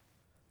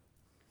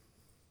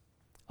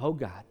 Oh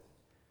God,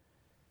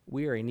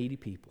 we are a needy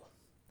people.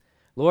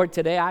 Lord,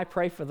 today I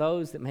pray for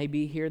those that may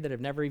be here that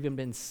have never even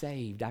been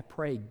saved. I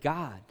pray,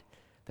 God,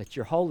 that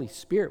your Holy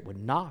Spirit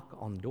would knock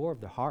on the door of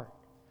their heart.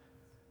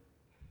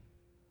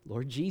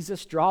 Lord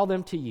Jesus, draw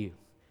them to you.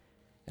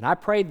 And I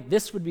pray that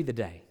this would be the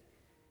day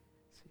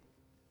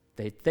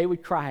that they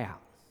would cry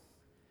out.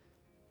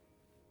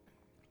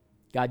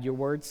 God, your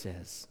word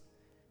says,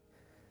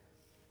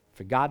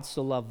 for God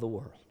so loved the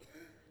world,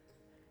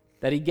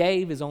 that he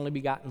gave his only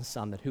begotten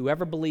Son, that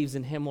whoever believes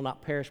in him will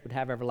not perish but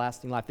have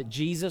everlasting life, that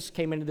Jesus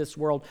came into this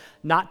world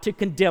not to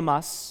condemn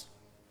us,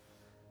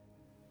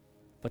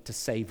 but to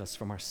save us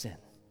from our sin.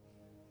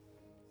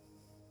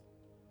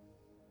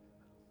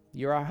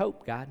 You're our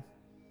hope, God.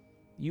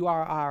 You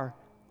are our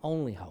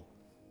only hope.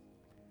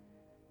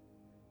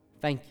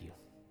 Thank you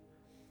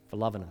for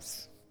loving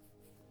us.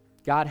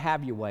 God,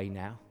 have your way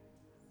now.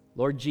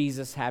 Lord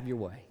Jesus, have your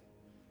way.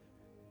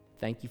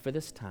 Thank you for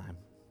this time.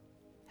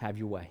 Have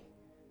your way.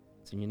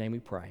 It's in your name we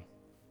pray.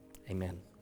 Amen.